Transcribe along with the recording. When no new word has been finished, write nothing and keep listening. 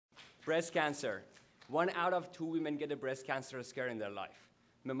Breast cancer. 1 out of 2 women get a breast cancer scare in their life.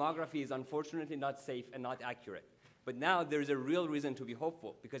 Mammography is unfortunately not safe and not accurate. But now there's a real reason to be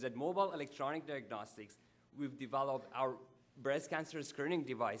hopeful, because at Mobile Electronic Diagnostics, we've developed our breast cancer screening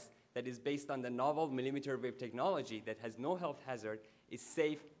device that is based on the novel millimeter wave technology that has no health hazard, is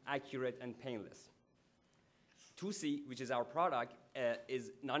safe, accurate, and painless. TUSI, which is our product,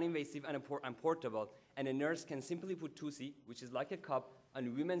 is non-invasive and portable, and a nurse can simply put TUSI, which is like a cup,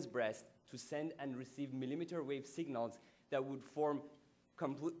 on women's breast to send and receive millimeter wave signals that would form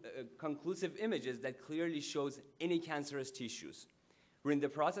conclusive images that clearly shows any cancerous tissues. We're in the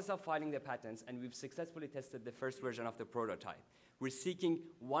process of filing the patents, and we've successfully tested the first version of the prototype. We're seeking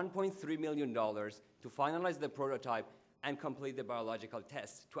 $1.3 million to finalize the prototype and complete the biological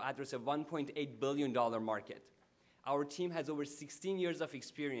test to address a $1.8 billion market. Our team has over 16 years of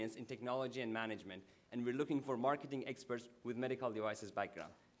experience in technology and management, and we're looking for marketing experts with medical devices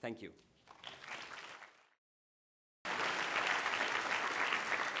background. Thank you.